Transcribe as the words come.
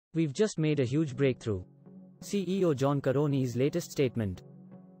We've just made a huge breakthrough. CEO John Caroni's latest statement.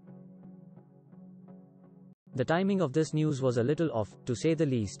 The timing of this news was a little off, to say the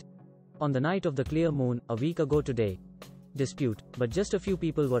least. On the night of the clear moon, a week ago today. Dispute, but just a few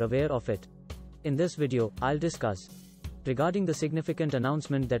people were aware of it. In this video, I'll discuss regarding the significant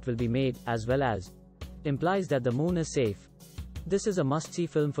announcement that will be made, as well as implies that the moon is safe. This is a must-see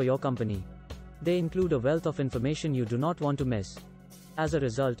film for your company. They include a wealth of information you do not want to miss. As a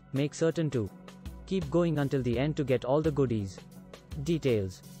result, make certain to keep going until the end to get all the goodies.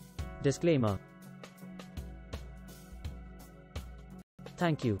 Details. Disclaimer.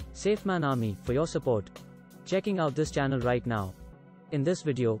 Thank you, SAFEMOON Army, for your support. Checking out this channel right now. In this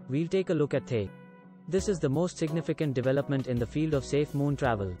video, we'll take a look at THE. This is the most significant development in the field of safe moon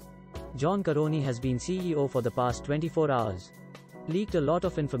travel. John Caroni has been CEO for the past 24 hours. Leaked a lot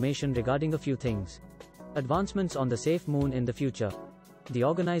of information regarding a few things. Advancements on the safe moon in the future. The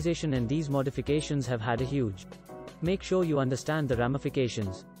organization and these modifications have had a huge. Make sure you understand the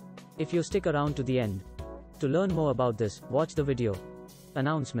ramifications. If you stick around to the end. To learn more about this, watch the video.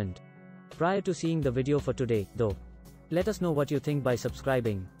 Announcement. Prior to seeing the video for today, though, let us know what you think by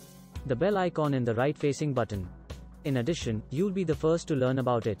subscribing. The bell icon in the right facing button. In addition, you'll be the first to learn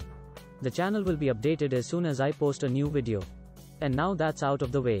about it. The channel will be updated as soon as I post a new video. And now that's out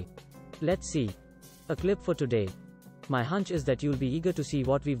of the way. Let's see. A clip for today. My hunch is that you'll be eager to see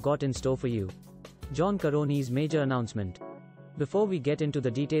what we've got in store for you. John Caroni's major announcement. Before we get into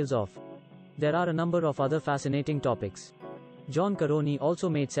the details of, there are a number of other fascinating topics. John Caroni also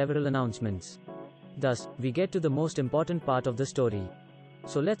made several announcemements. Thus, we get to the most important part of the story.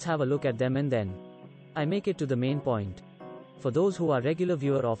 So let's have a look at them and then I make it to the main point. For those who are regular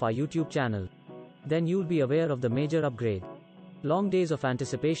viewer of our YouTube channel, then you'll be aware of the major upgrade. Long days of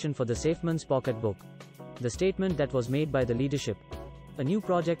anticipation for the SAFEMOON's pocketbook. The statement that was made by the leadership. A new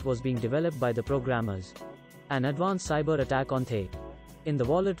project was being developed by the programmers. An advanced cyber attack on THE. In the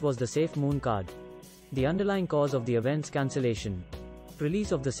wallet was the SAFEMOON card. The underlying cause of the event's cancellation.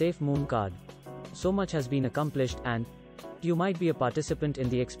 Release of the SAFEMOON card. So much has been accomplished and you might be a participant in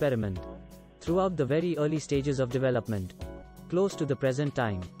the experiment. Throughout the very early stages of development. Close to the present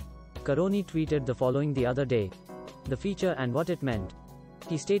time. Caroni tweeted the following the other day. The feature and what it meant.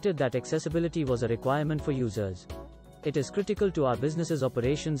 He stated that accessibility was a requirement for users. It is critical to our business's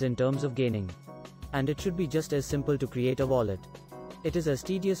operations in terms of gaining. And it should be just as simple to create a wallet. It is as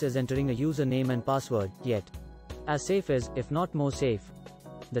tedious as entering a username and password, yet as safe as, if not more safe.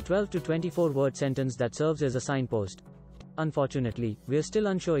 The 12 to 24 word sentence that serves as a signpost. Unfortunately, we're still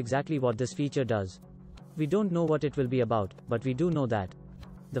unsure exactly what this feature does. We don't know what it will be about, but we do know that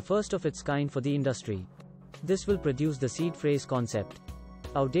the first of its kind for the industry. This will produce the seed phrase concept.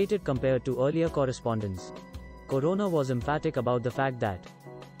 Outdated compared to earlier correspondence. Corona was emphatic about the fact that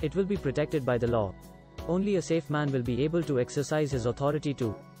it will be protected by the law. Only a safe man will be able to exercise his authority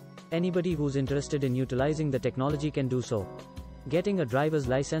to. Anybody who's interested in utilizing the technology can do so. Getting a driver's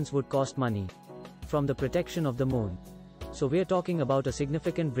license would cost money. From the protection of the moon. So we're talking about a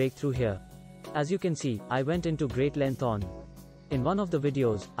significant breakthrough here. As you can see, I went into great length on. In one of the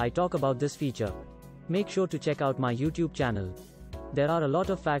videos, I talk about this feature. Make sure to check out my YouTube channel. There are a lot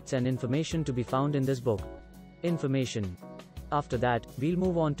of facts and information to be found in this book. Information. After that, we'll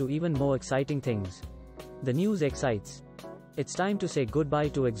move on to even more exciting things. The news excites. It's time to say goodbye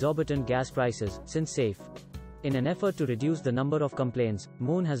to exorbitant gas prices, since SAFE. In an effort to reduce the number of complaints,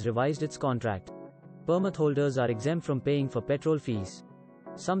 Moon has revised its contract. Permit holders are exempt from paying for petrol fees.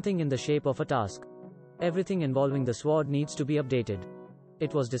 Something in the shape of a task. Everything involving the sword needs to be updated.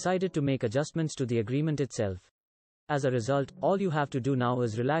 It was decided to make adjustments to the agreement itself. As a result, all you have to do now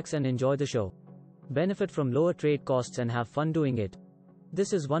is relax and enjoy the show. Benefit from lower trade costs and have fun doing it.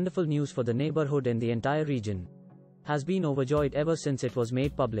 This is wonderful news for the neighborhood and the entire region. Has been overjoyed ever since it was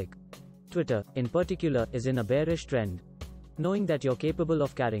made public. Twitter, in particular, is in a bearish trend. Knowing that you're capable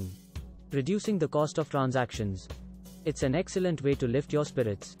of carrying. Reducing the cost of transactions. It's an excellent way to lift your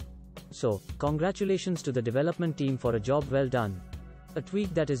spirits. So, congratulations to the development team for a job well done. A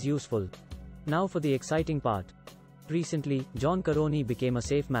tweak that is useful. Now for the exciting part. Recently, John Caroni became a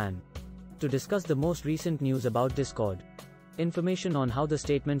safe man. To discuss the most recent news about Discord. Information on how the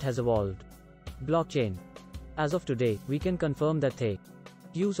statement has evolved. Blockchain. As of today, we can confirm that the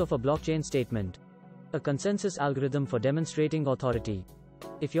use of a blockchain statement. A consensus algorithm for demonstrating authority.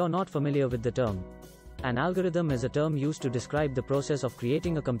 If you're not familiar with the term. An algorithm is a term used to describe the process of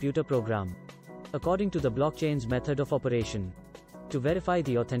creating a computer program. According to the blockchain's method of operation. To verify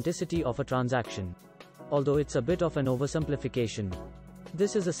the authenticity of a transaction. Although it's a bit of an oversimplification.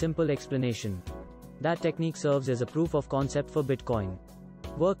 This is a simple explanation. That technique serves as a proof of concept for Bitcoin.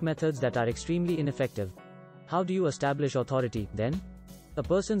 Work methods that are extremely ineffective. How do you establish authority, then? A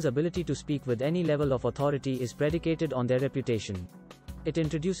person's ability to speak with any level of authority is predicated on their reputation. It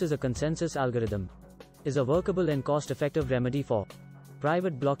introduces a consensus algorithm. Is a workable and cost-effective remedy for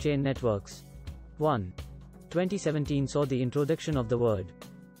private blockchain networks. 1. 2017 saw the introduction of the word.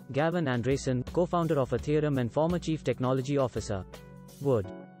 Gavin Andresen, co-founder of Ethereum and former chief technology officer. Word.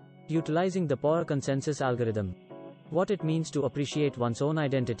 Utilizing the Power consensus algorithm. What it means to appreciate one's own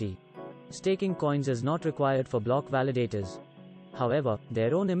identity. Staking coins is not required for block validators. However,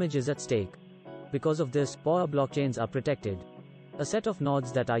 their own image is at stake. Because of this, Power blockchains are protected. A set of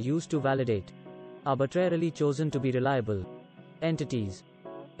nodes that are used to validate. Arbitrarily chosen to be reliable. Entities.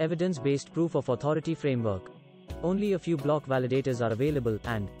 Evidence-based proof of authority framework. Only a few block validators are available,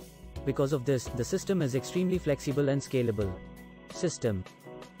 and because of this, the system is extremely flexible and scalable. System.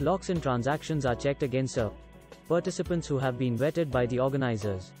 Locks in transactions are checked against participants who have been vetted by the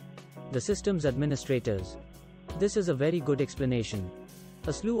organizers. The system's administrators. This is a very good explanation.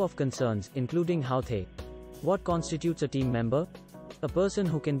 A slew of concerns, including how they. What constitutes a team member? A person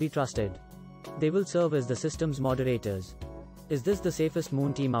who can be trusted. They will serve as the system's moderators. Is this the safest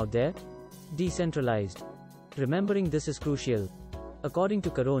moon team out there? Decentralized. Remembering this is crucial. According to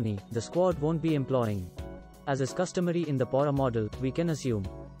Karoni, the squad won't be employing. As is customary in the Pora model, we can assume.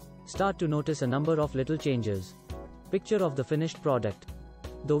 Start to notice a number of little changes. Picture of the finished product.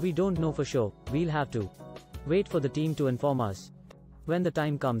 Though we don't know for sure, we'll have to wait for the team to inform us. When the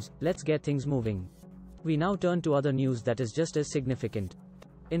time comes, let's get things moving. We now turn to other news that is just as significant.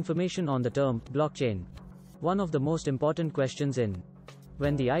 Information on the term blockchain. One of the most important questions in.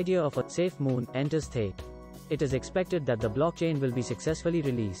 When the idea of a safe moon enters the, it is expected that the blockchain will be successfully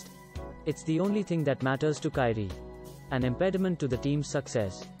released. It's the only thing that matters to Kyrie. An impediment to the team's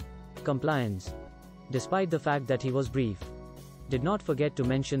success. Compliance. Despite the fact that he was brief. Did not forget to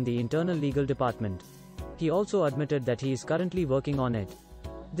mention the internal legal department. He also admitted that he is currently working on it.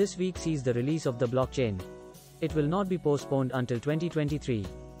 This week sees the release of the blockchain. It will not be postponed until 2023.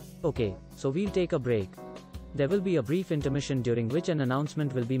 Okay, so we'll take a break. There will be a brief intermission during which an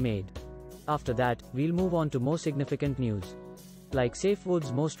announcement will be made. After that, we'll move on to more significant news. Like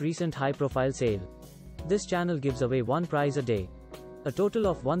SafeMoon's most recent high-profile sale. This channel gives away one prize a day. A total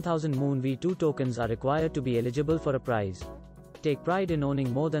of 1000 Moon V2 tokens are required to be eligible for a prize. Take pride in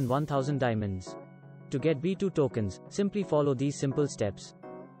owning more than 1000 diamonds. To get V2 tokens, simply follow these simple steps.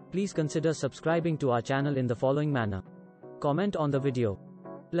 Please consider subscribing to our channel in the following manner. Comment on the video.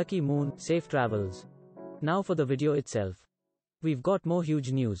 Lucky Moon, safe travels. Now for the video itself. We've got more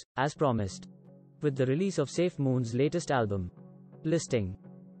huge news, as promised. With the release of SafeMoon's latest album. Listing.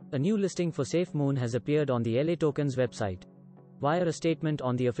 A new listing for SafeMoon has appeared on the LA Tokens website. Via a statement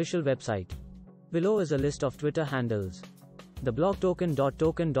on the official website. Below is a list of Twitter handles. The blog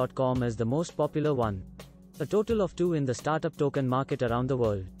token.token.com is the most popular one. A total of 2 in the startup token market around the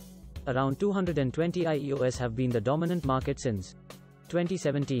world. Around 220 IEOs have been the dominant market since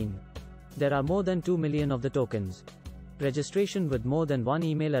 2017. There are more than 2 million of the tokens. Registration with more than one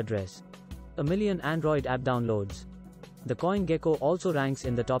email address. A million Android app downloads. The CoinGecko also ranks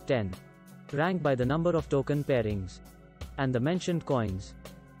in the top 10. Ranked by the number of token pairings. And the mentioned coins.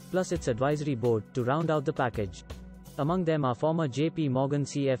 Plus its advisory board to round out the package. Among them are former JP Morgan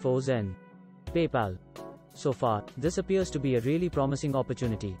CFOs and PayPal. So far, this appears to be a really promising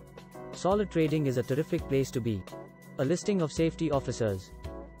opportunity. Solid trading is a terrific place to be. A listing of safety officers.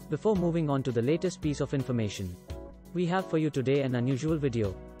 Before moving on to the latest piece of information, we have for you today an unusual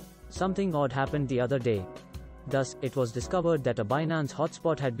video. Something odd happened the other day. Thus, it was discovered that a Binance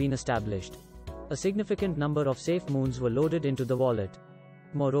hotspot had been established. A significant number of SafeMoons were loaded into the wallet.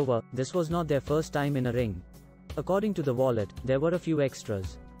 Moreover, this was not their first time in a ring. According to the wallet, there were a few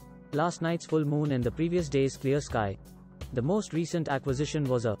extras. Last night's full moon and the previous day's clear sky. The most recent acquisition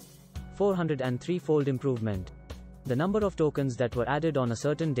was a 403-fold improvement. The number of tokens that were added on a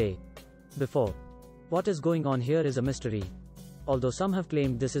certain day before. What is going on here is a mystery. Although some have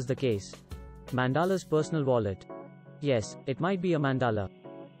claimed this is the case. Mandala's personal wallet. Yes, it might be a mandala.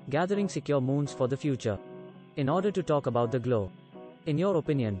 Gathering secure moons for the future. In order to talk about the glow. In your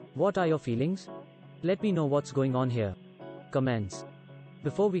opinion, what are your feelings? Let me know what's going on here. Comments.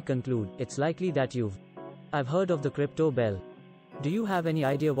 Before we conclude, it's likely that I've heard of the crypto bell. Do you have any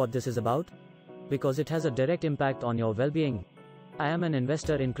idea what this is about? Because it has a direct impact on your well-being. I am an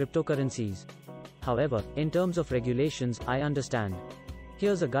investor in cryptocurrencies. However, in terms of regulations, I understand.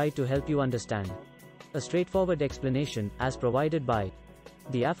 Here's a guide to help you understand. A straightforward explanation, as provided by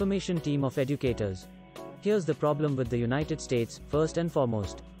the Affirmation team of educators. Here's the problem with the United States. First and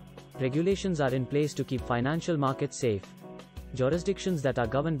foremost, regulations are in place to keep financial markets safe. jurisdictions that are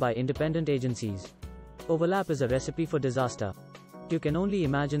governed by independent agencies. Overlap is a recipe for disaster. You can only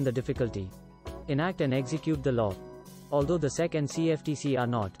imagine the difficulty. Enact and execute the law. Although the SEC and CFTC are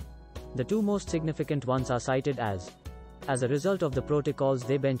not. The two most significant ones are cited as a result of the protocols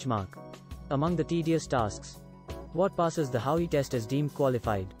they benchmark. Among the tedious tasks, what passes the Howey test is deemed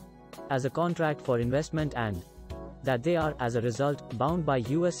qualified as a contract for investment and that they are, as a result, bound by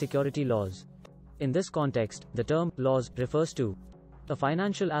US security laws. In this context, the term laws refers to a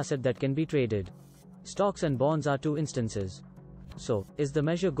financial asset that can be traded. Stocks and bonds are two instances. So, is the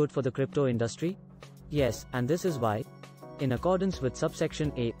measure good for the crypto industry? Yes, and this is why. In accordance with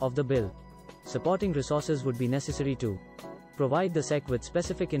subsection A of the bill, supporting resources would be necessary to provide the SEC with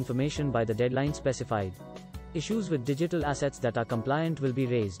specific information by the deadline specified. Issues with digital assets that are compliant will be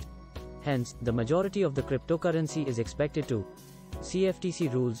raised. Hence, the majority of the cryptocurrency is expected to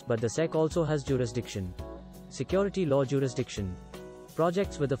CFTC rules, but the SEC also has jurisdiction. Security law jurisdiction.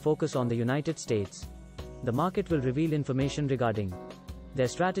 Projects with a focus on the United States. The market will reveal information regarding their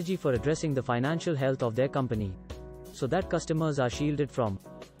strategy for addressing the financial health of their company, so that customers are shielded from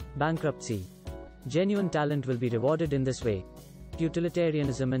bankruptcy. Genuine talent will be rewarded in this way.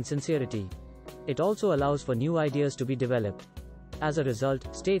 Utilitarianism and sincerity. It also allows for new ideas to be developed. As a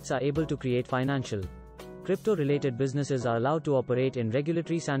result, states are able to create financial, crypto-related businesses are allowed to operate in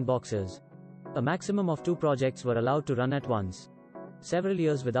regulatory sandboxes. A maximum of 2 projects were allowed to run at once. Several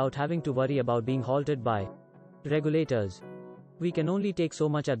years without having to worry about being halted by regulators. We can only take so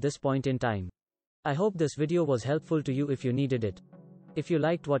much at this point in time. I hope this video was helpful to you if you needed it. If you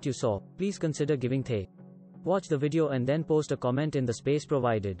liked what you saw, please consider giving Thay. Watch the video and then post a comment in the space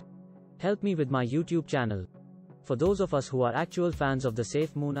provided. Help me with my YouTube channel. For those of us who are actual fans of the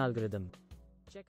SAFEMOON algorithm.